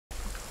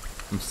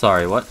I'm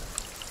sorry, what?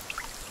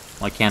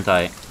 Why can't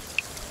I?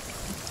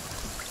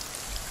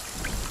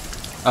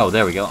 Oh,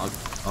 there we go.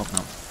 Oh,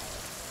 no.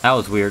 That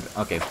was weird.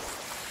 Okay.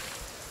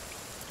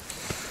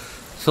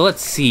 So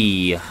let's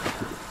see.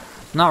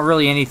 Not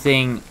really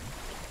anything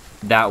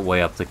that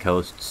way up the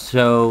coast,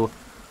 so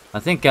I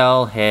think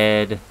I'll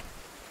head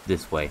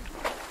this way.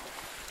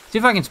 See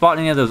if I can spot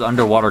any of those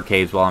underwater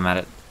caves while I'm at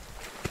it.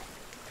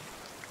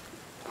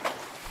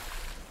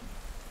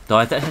 Though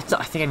I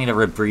think I need a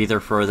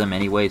rebreather for them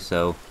anyway,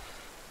 so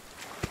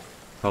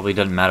probably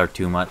doesn't matter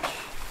too much.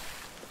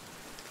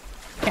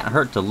 Can't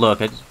hurt to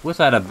look. I just wish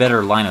I had a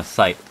better line of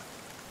sight.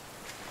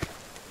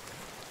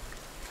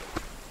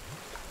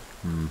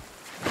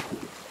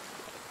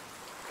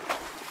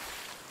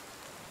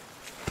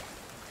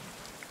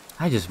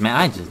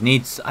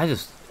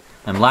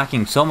 I'm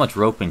lacking so much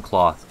rope and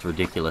cloth. It's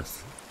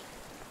ridiculous.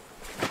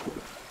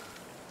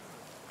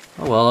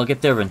 Oh well, I'll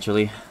get there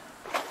eventually.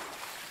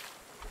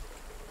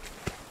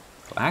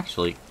 Well,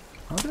 actually,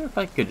 I wonder if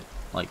I could,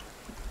 like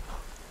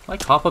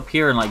hop up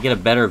here and, like, get a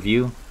better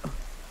view?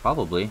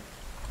 Probably.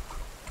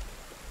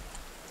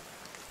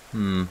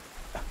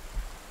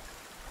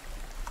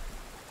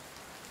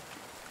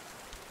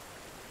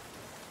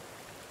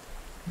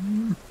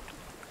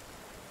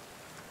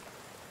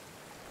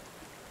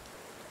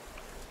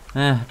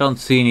 Don't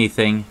see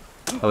anything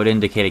that would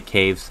indicate a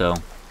cave, so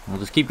we'll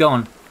just keep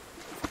going.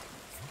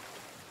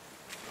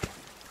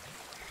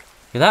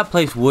 Yeah, that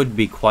place would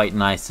be quite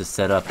nice to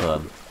set up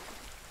a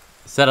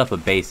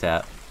base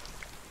at.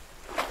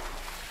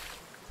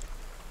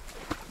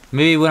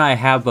 Maybe when I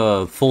have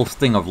a full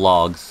thing of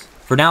logs.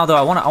 For now, though,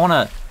 I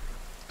wanna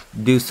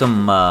do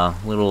some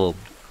little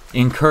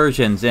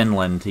incursions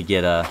inland to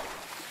get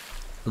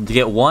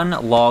one,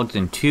 logs,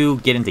 and two,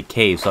 get into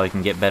caves so I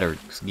can get better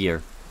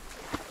gear.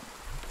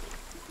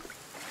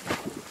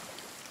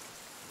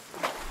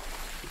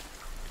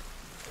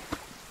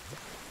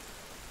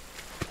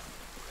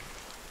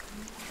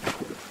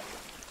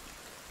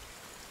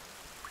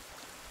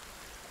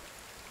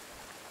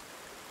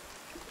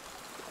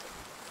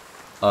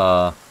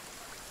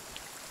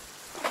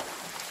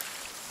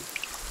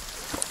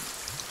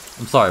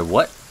 I'm sorry,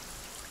 what?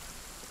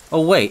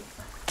 Oh, wait.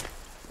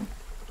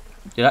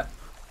 Did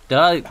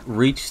I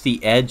reach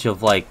the edge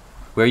of, like,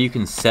 where you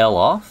can sail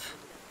off?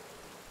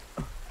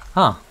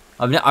 Huh.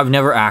 I've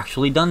never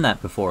actually done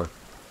that before.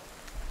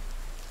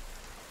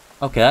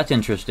 Okay, that's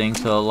interesting.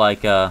 So,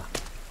 like, okay,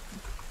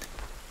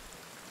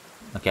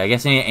 I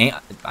guess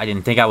I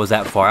didn't think I was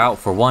that far out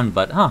for one,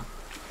 but, huh.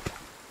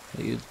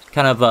 You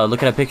kind of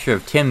look at a picture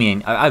of Timmy,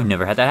 and I've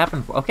never had that happen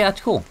before. Okay,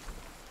 that's cool.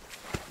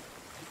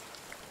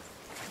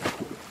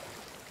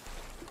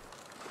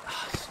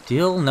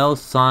 Still no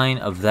sign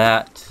of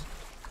that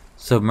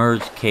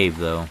submerged cave,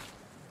 though.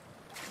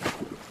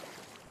 Didn't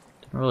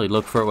really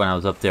look for it when I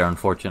was up there,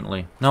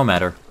 unfortunately. No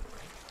matter.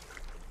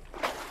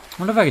 I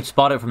wonder if I could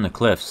spot it from the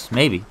cliffs.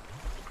 Maybe.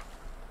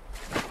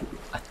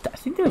 I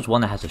think there's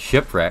one that has a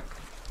shipwreck,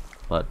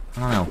 but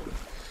I don't know.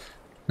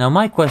 Now,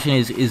 my question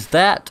is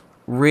that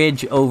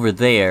ridge over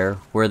there,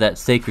 where that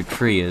sacred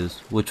tree is,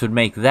 which would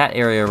make that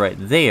area right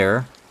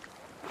there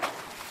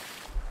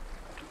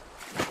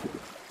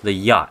the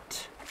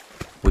yacht.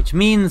 Which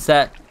means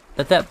that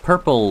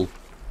purple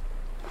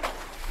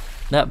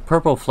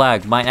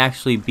flag might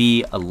actually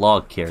be a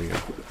log carrier.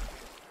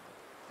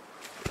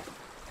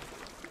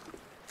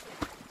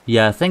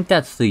 Yeah, I think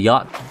that's the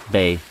yacht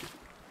bay,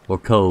 or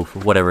cove,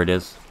 or whatever it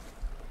is.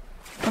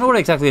 I don't know what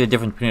exactly the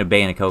difference between a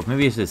bay and a cove.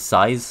 Maybe it's just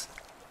size?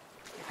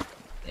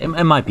 It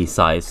might be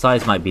size.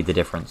 Size might be the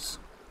difference.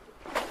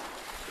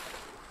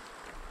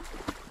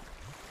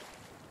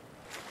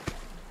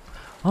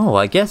 Oh,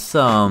 I guess,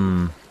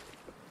 oh,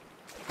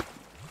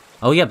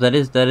 yep,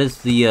 this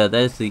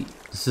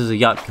is a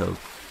yacht cove.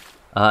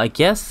 I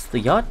guess the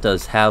yacht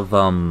does have,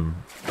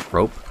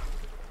 rope.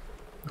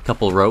 A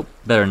couple rope,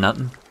 better than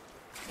nothing.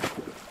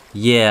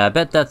 Yeah, I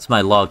bet that's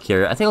my log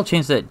carrier. I think I'll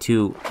change that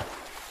to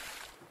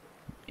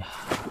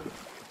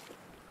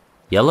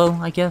yellow,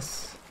 I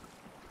guess?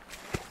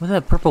 What's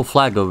that purple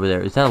flag over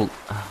there? Is that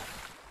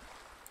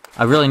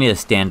I really need to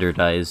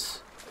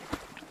standardize.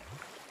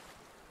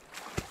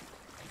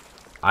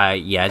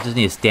 Yeah, I just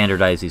need to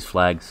standardize these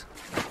flags.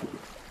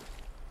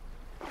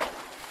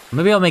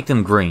 Maybe I'll make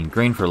them green.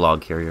 Green for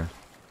log carrier.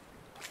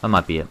 That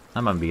might be it.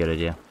 That might be a good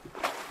idea.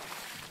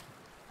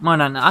 Why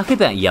not? I'll keep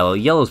that yellow.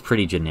 Yellow's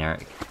pretty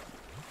generic.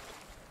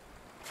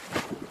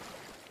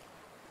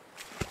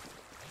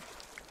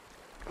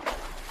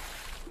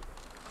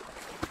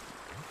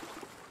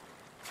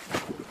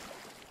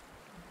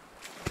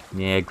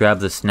 Yeah,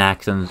 grab the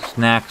snacks,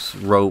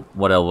 rope,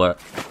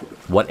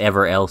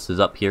 whatever else is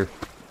up here.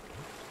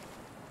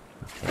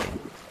 Okay.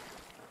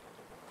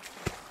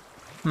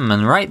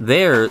 And right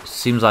there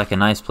seems like a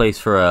nice place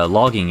for a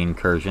logging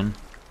incursion.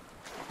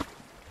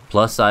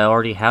 Plus, I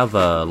already have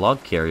a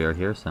log carrier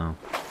here, so...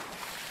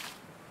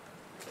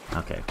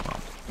 Okay, well...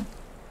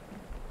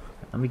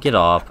 Let me get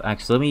off.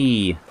 Actually, let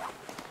me...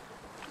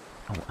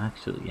 Oh,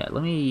 actually, yeah,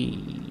 let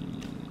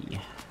me...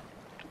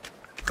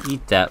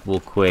 eat that real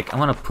quick. I'm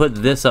gonna put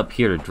this up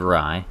here to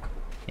dry.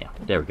 Yeah,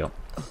 there we go.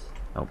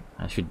 Oh,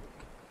 I should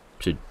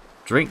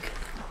drink.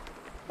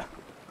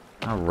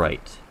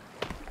 Alright.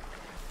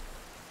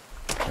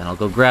 Then I'll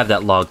go grab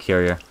that log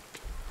carrier.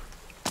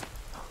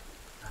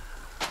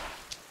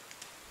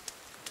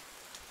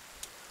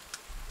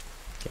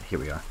 Okay, here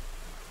we are.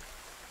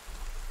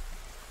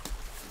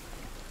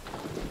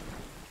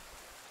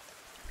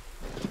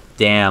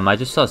 Damn, I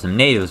just saw some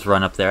natives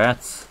run up there.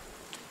 That's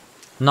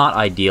not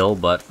ideal,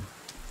 but...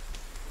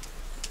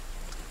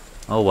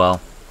 oh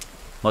well.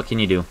 What can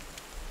you do?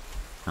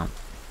 Oh.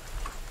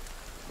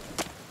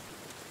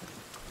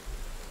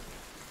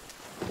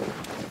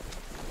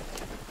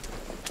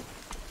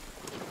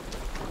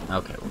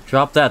 Okay, we'll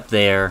drop that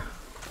there.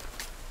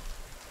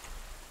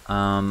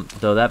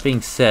 Though that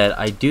being said,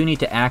 I do need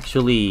to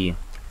actually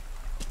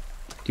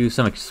do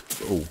some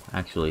oh,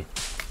 actually.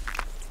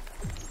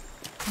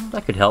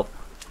 That could help.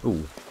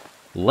 Ooh.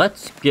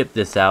 Let's skip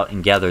this out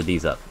and gather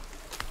these up.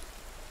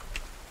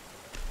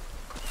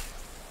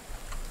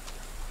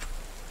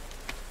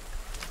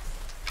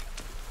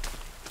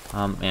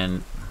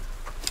 And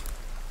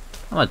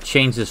I'm gonna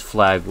change this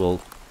flag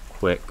real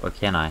quick, or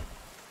can I?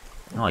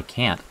 No, I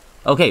can't.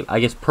 Okay, I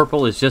guess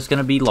purple is just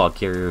gonna be log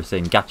carriers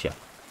then. Gotcha.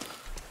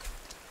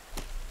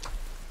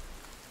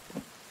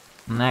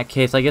 In that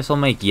case, I guess I'll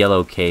make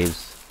yellow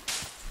caves.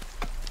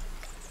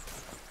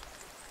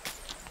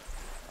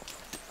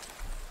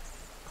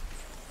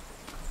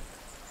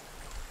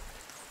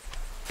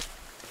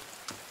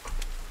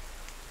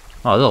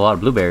 Oh, there's a lot of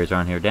blueberries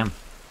around here, damn.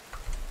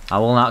 I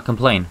will not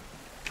complain.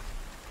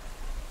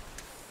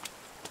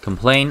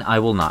 Complain, I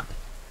will not.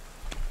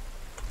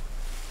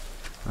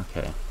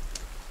 Okay.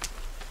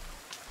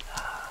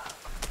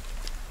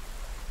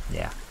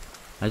 Yeah.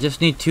 I just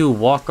need to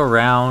walk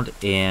around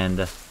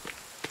and...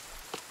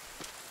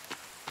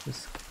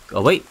 just...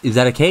 oh wait, is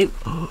that a cave?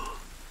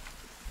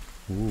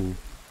 Ooh.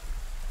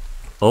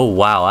 Oh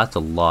wow, that's a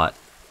lot.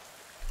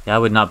 Yeah, I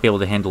would not be able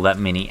to handle that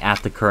many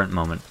at the current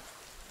moment.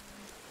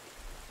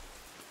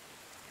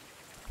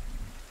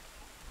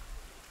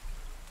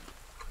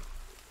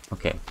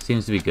 Okay,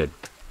 seems to be good.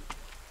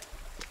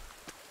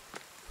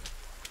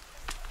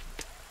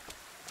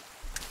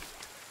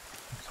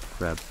 Let's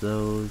grab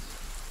those.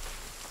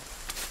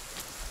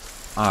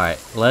 Alright,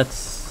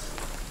 let's...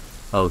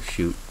 oh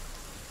shoot.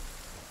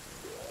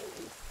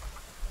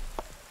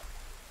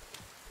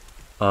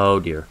 Oh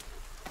dear.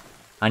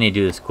 I need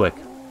to do this quick.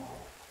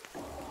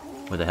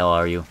 Where the hell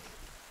are you?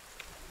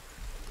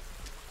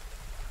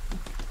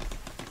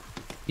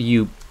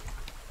 You...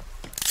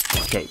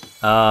 okay,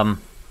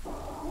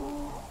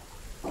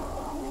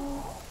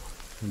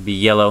 be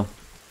yellow.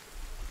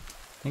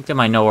 I think they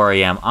might know where I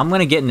am. I'm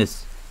gonna get in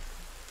this...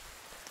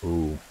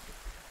 ooh.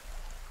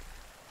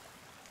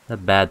 That's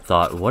a bad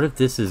thought. What if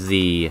this is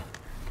the...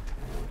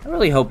 I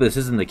really hope this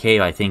isn't the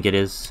cave I think it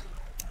is.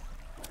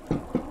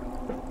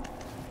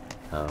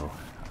 Oh.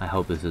 I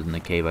hope this isn't the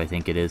cave I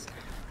think it is.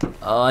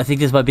 I think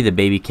this might be the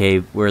baby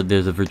cave where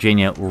there's a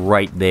Virginia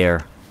right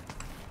there.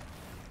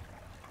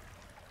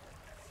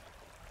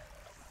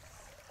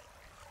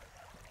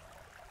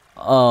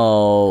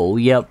 Oh,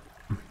 yep.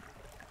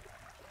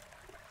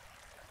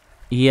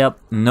 Yep,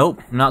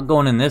 nope, not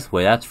going in this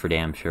way, that's for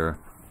damn sure.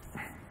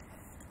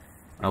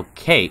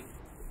 Okay.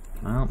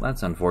 Well,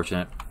 that's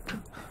unfortunate.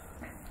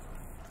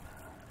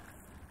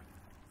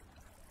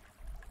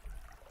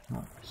 I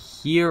don't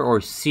hear or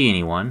see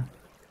anyone.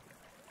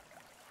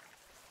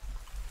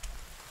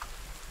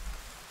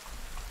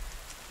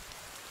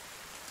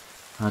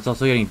 It's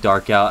also getting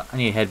dark out. I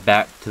need to head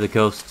back to the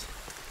coast.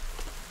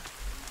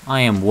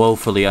 I am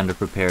woefully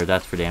underprepared,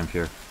 that's for damn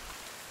sure.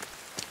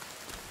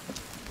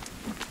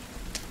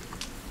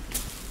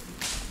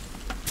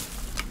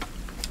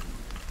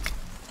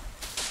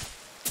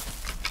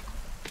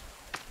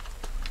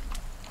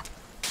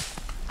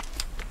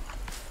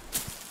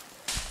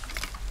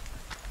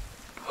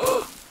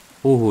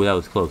 Ooh, that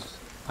was close.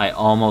 I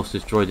almost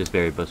destroyed this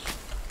berry bush.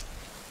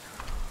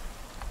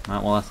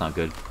 Alright, well that's not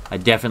good. I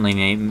definitely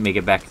need to make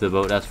it back to the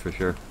boat, that's for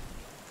sure.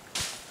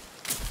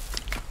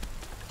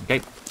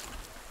 Okay.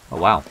 Oh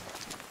wow.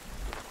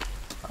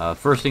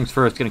 First things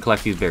first, gonna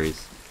collect these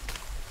berries.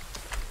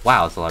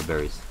 Wow, that's a lot of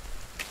berries.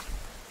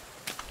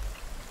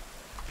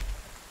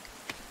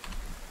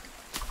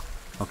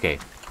 Okay.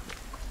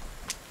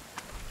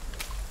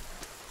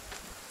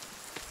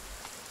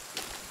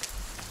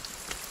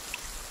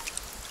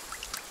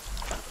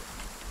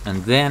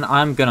 And then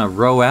I'm gonna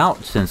row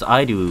out, since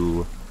I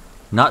do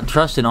not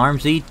trust an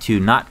Armsy to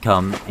not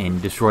come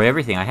and destroy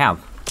everything I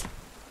have.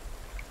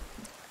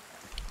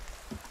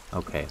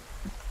 Okay.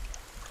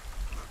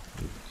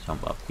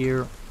 Jump up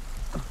here.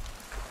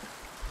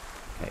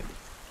 Okay.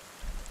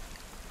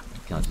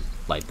 Can I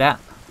just light that?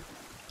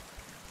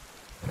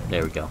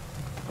 There we go.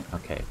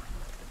 Okay.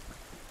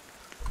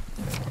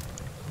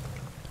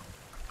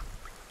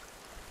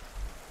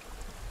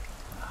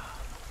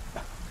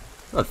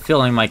 I have a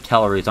feeling my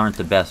calories aren't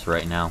the best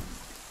right now.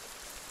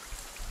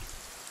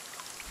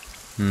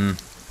 Well,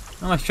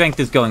 my strength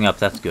is going up,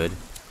 that's good.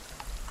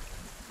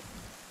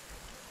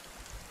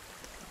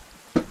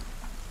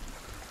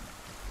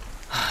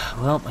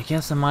 Well, I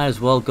guess I might as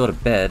well go to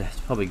bed. It's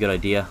probably a good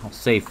idea. I'll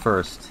save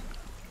first.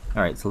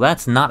 Alright, so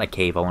that's not a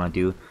cave I want to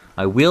do.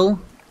 I will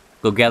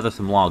go gather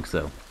some logs,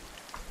 though.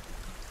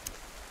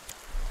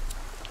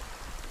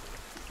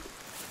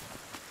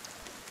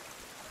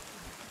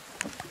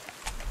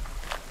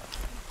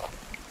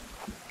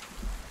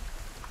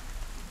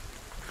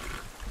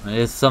 It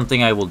is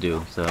something I will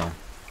do, so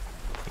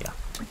yeah.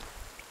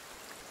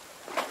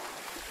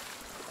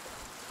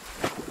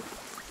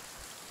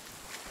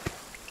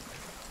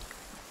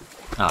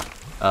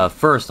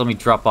 First, let me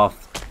drop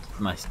off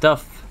my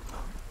stuff.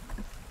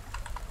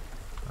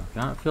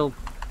 I feel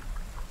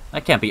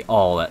that can't be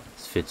all that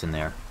fits in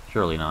there.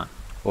 Surely not.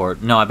 Or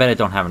no, I bet I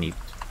don't have any.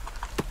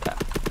 Yeah.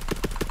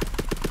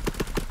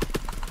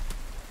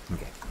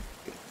 Okay.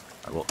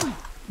 Right, well,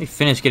 let me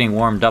finish getting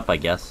warmed up, I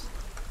guess.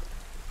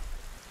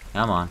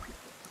 Come on.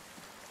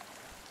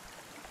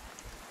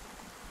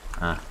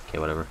 Okay,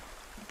 whatever.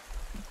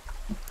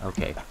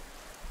 Okay.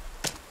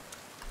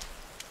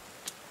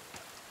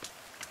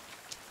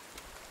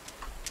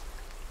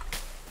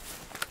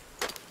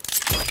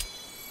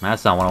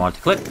 That's not what I wanted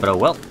to click, but oh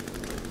well.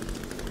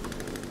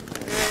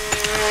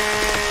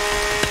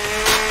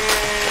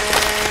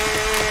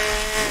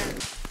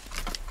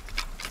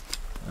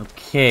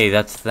 Okay,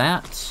 that's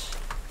that.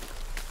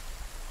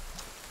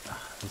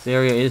 This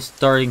area is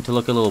starting to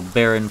look a little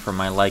barren for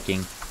my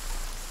liking.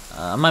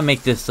 I might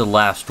make this the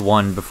last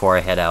one before I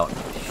head out.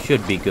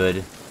 Should be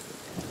good.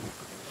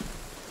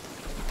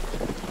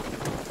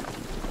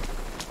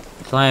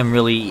 So I am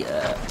really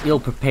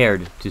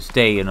ill-prepared to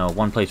stay in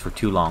one place for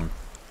too long.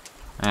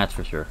 That's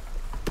for sure.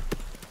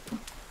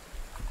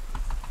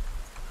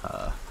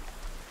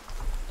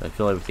 Did I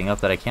fill everything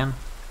up that I can?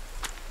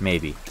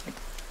 Maybe.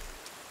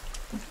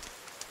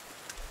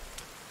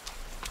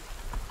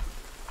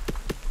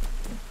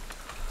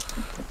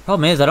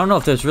 Problem is, I don't know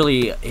if there's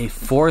really a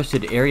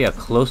forested area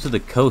close to the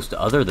coast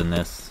other than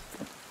this.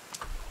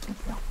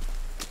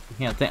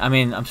 I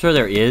mean, I'm sure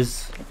there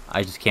is.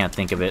 I just can't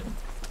think of it.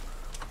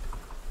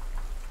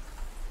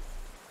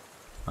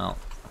 Well.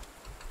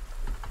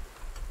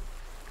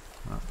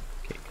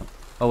 Okay, come.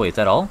 Oh wait, is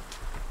that all?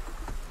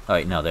 Oh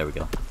wait, no, there we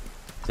go.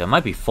 So it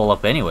might be full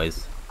up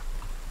anyways.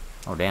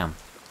 Oh damn.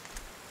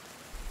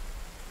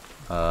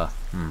 I'll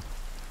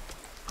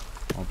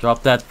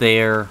drop that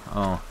there.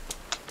 Oh.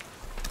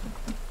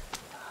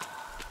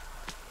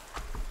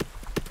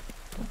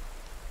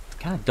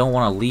 Kinda don't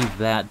want to leave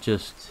that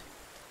just...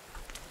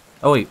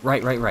 Oh wait,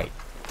 right.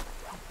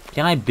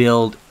 Can I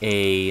build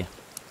a...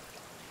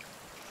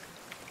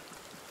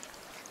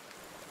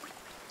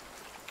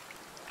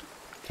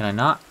 Can I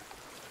not?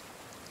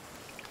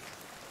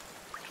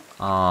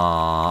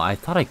 I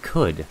thought I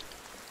could.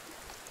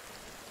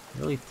 I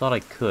really thought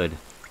I could.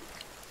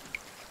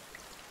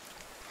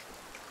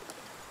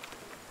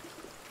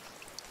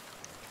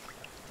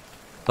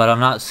 But I'm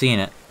not seeing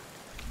it.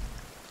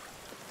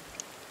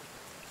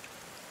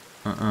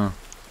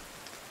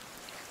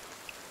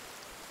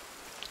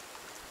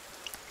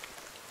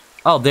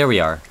 Oh, there we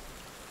are.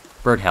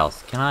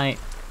 Birdhouse. Can I?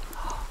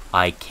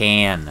 I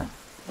can.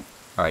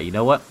 Alright, you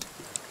know what?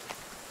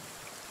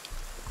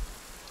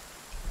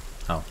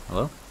 Oh,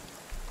 hello?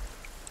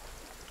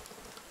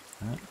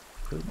 Alright,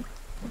 good.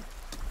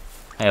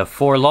 I have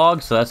 4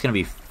 logs, so that's gonna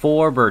be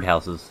 4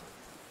 birdhouses.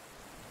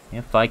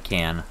 If I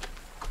can.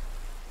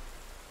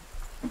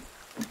 I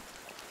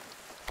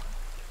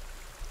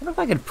wonder if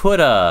I could put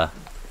can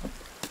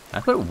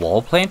I put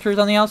wall planters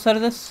on the outside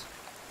of this?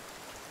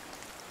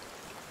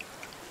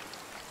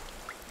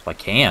 If I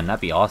can,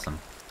 that'd be awesome.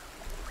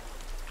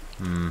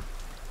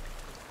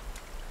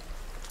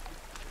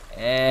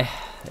 It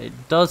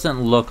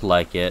doesn't look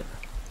like it.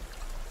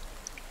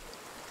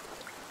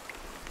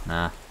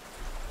 Nah.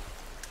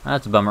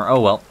 That's a bummer.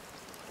 Oh well.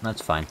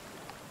 That's fine.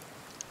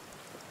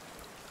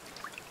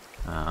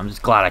 I'm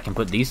just glad I can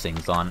put these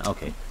things on.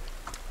 Okay.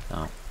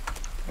 So.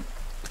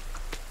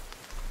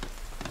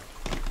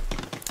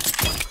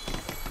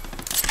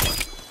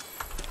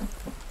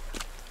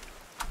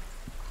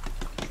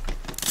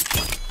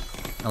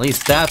 At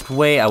least that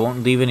way I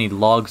won't leave any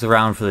logs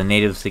around for the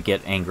natives to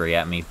get angry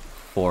at me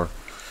for.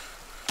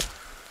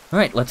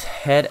 Alright, let's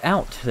head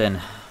out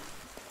then.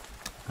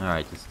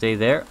 Alright, just stay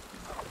there.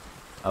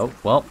 Oh,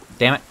 well,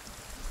 damn it.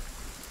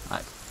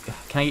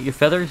 Can I get your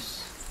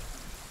feathers?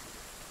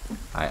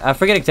 Alright, I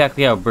forget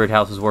exactly how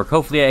birdhouses work.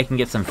 Hopefully I can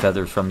get some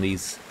feathers from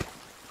these.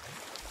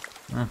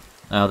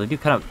 Oh, they do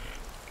kind of...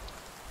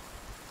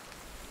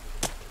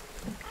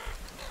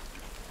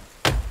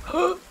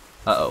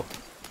 Uh-oh.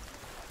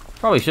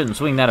 Probably shouldn't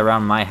swing that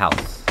around my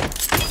house.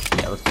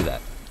 Yeah, let's do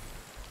that.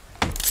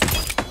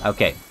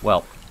 Okay,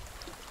 well.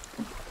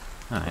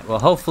 Alright, well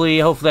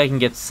hopefully I can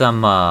get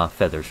some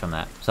feathers from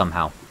that,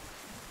 somehow.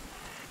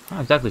 I'm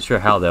not exactly sure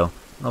how, though. I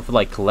don't know if it,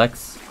 like,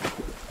 collects,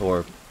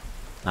 or...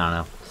 I don't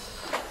know.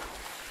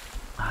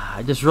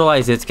 I just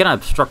realized it's gonna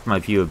obstruct my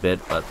view a bit,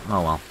 but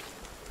oh well.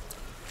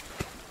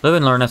 Live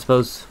and learn, I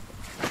suppose.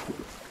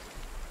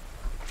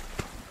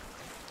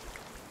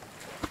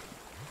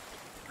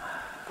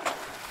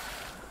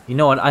 You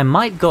know what, I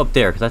might go up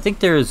there, because I think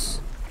there's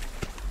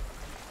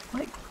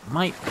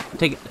might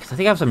take... I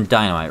think I have some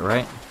dynamite,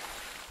 right?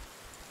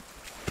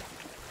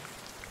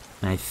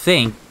 And I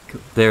think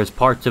there's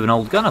parts of an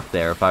old gun up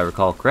there, if I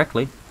recall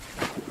correctly.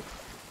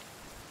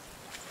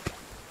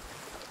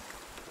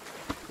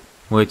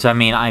 Which, I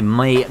mean, I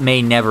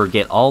may never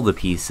get all the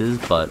pieces,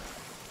 but...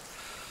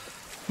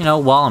 You know,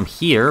 while I'm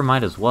here,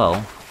 might as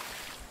well.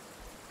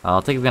 I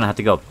think I'm gonna have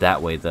to go up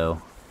that way,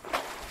 though.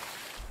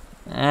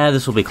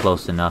 This will be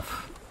close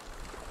enough.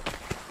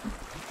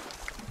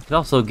 You could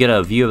also get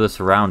a view of the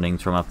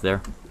surroundings from up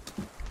there.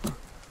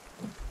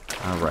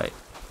 Alright.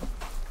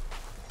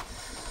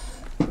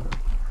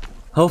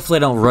 Hopefully I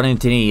don't run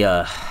into any,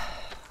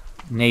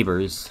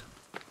 neighbors.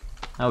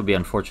 That would be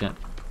unfortunate.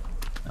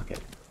 Okay.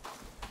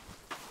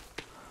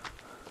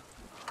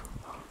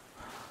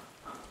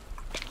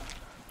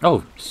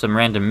 Oh, some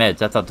random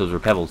meds. I thought those were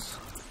pebbles.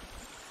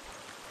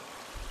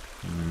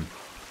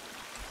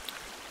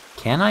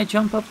 Can I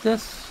jump up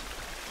this?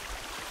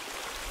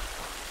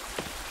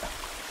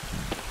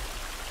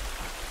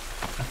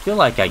 I feel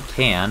like I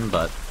can,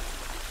 but...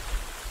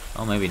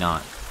 Oh, maybe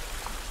not.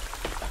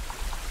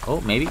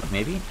 Oh, maybe?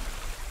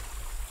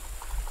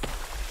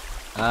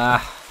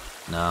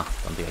 No,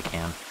 don't think I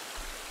can.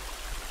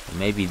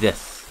 Maybe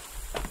this.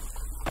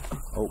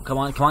 Oh, come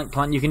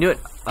on, you can do it!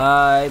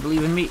 I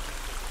believe in me!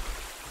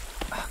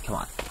 Come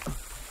on.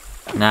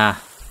 Nah,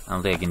 I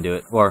don't think I can do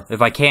it. Or,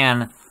 if I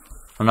can,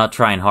 I'm not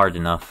trying hard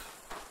enough.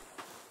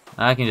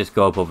 I can just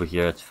go up over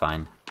here, it's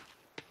fine.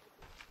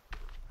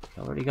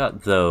 I already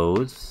got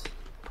those.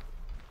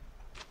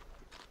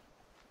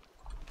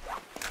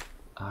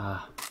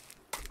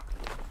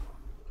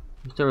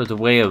 Wish there was a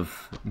way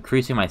of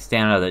increasing my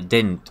stamina that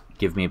didn't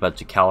give me a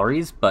bunch of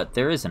calories, but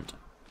there isn't.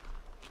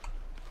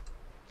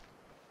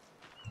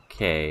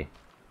 Okay.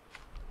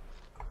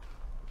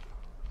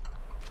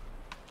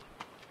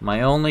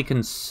 My only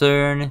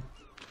concern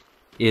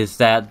is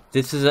that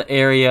this is an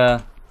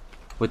area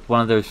with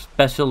one of their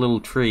special little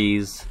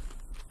trees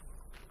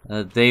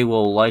that they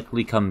will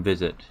likely come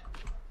visit.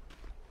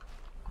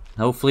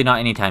 Hopefully not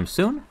anytime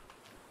soon.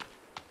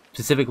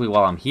 Specifically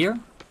while I'm here,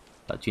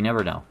 but you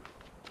never know.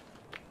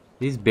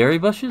 These berry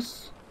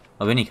bushes?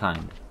 Of any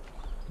kind.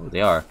 Oh,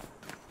 they are.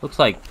 Looks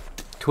like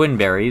twin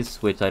berries,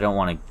 which I don't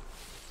want to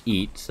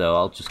eat, so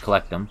I'll just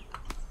collect them.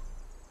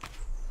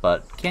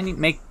 But can you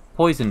make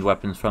poisoned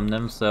weapons from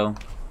them, so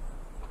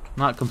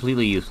not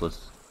completely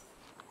useless.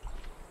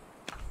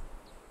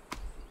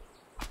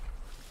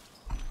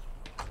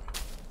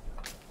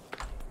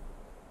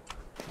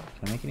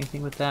 Can I make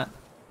anything with that?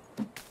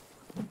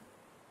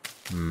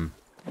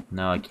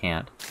 No, I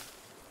can't.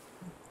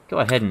 Go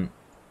ahead and...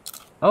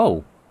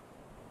 Oh!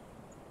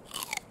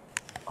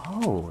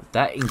 Oh,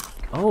 that...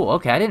 Oh,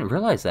 okay, I didn't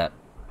realize that.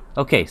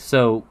 Okay,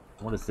 so...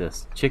 What is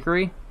this?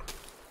 Chicory?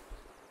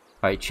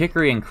 Alright,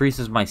 chicory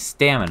increases my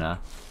stamina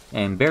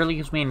and barely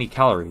gives me any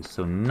calories,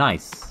 so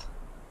nice.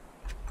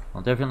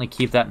 I'll definitely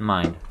keep that in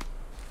mind.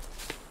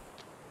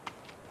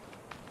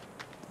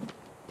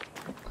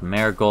 Some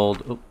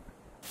marigold. Oh.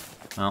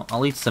 Well,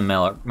 I'll eat some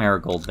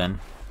marigold then.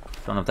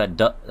 Don't know if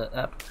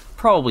that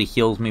probably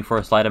heals me for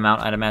a slight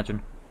amount, I'd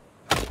imagine.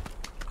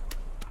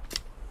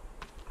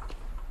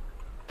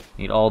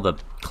 Need all the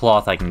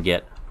cloth I can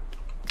get.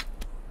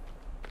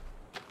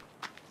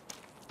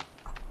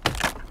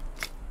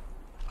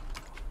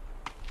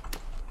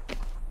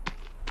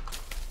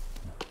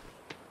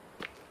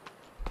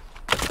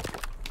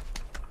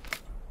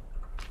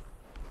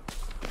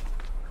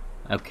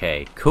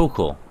 Okay,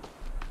 cool.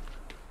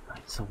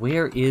 Alright, so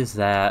where is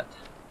that?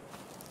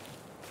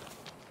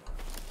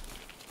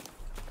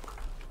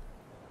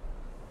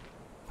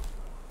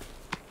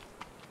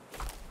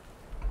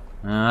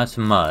 That's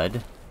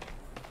mud.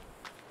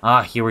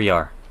 Ah, here we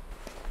are.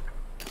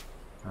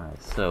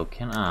 Alright, so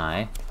can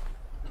I...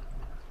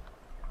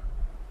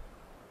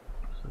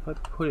 So if I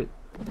put it...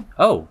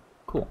 Oh,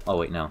 cool. Oh,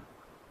 wait, no.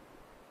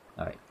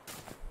 Alright.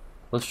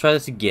 Let's try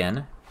this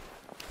again.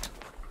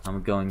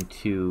 I'm going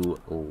to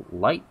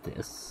light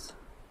this.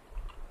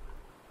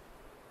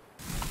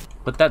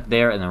 Put that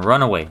there and then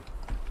run away.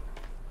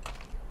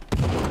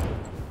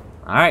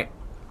 Alright.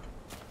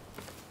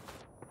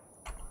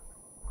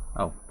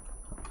 Oh.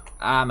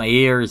 Ah, my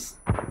ears.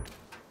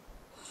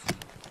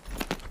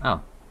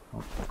 Oh.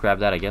 I'll grab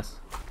that, I guess.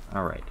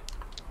 Alright.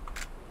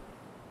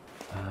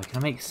 Can I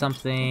make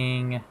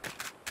something...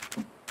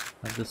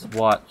 Like this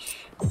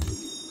watch?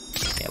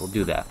 Yeah, we'll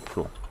do that.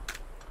 Cool.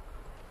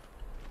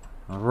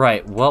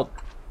 Alright, well...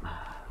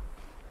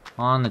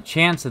 On the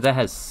chance that that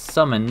has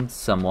summoned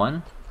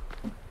someone,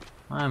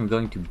 I'm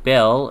going to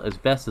bell as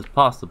best as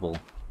possible.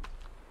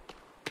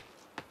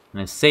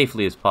 And as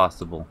safely as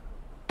possible.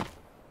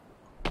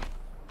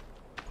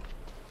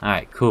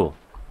 Alright, cool.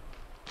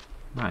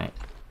 Alright.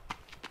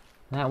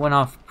 That went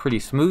off pretty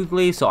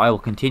smoothly, so I will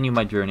continue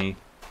my journey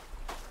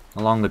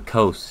along the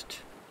coast.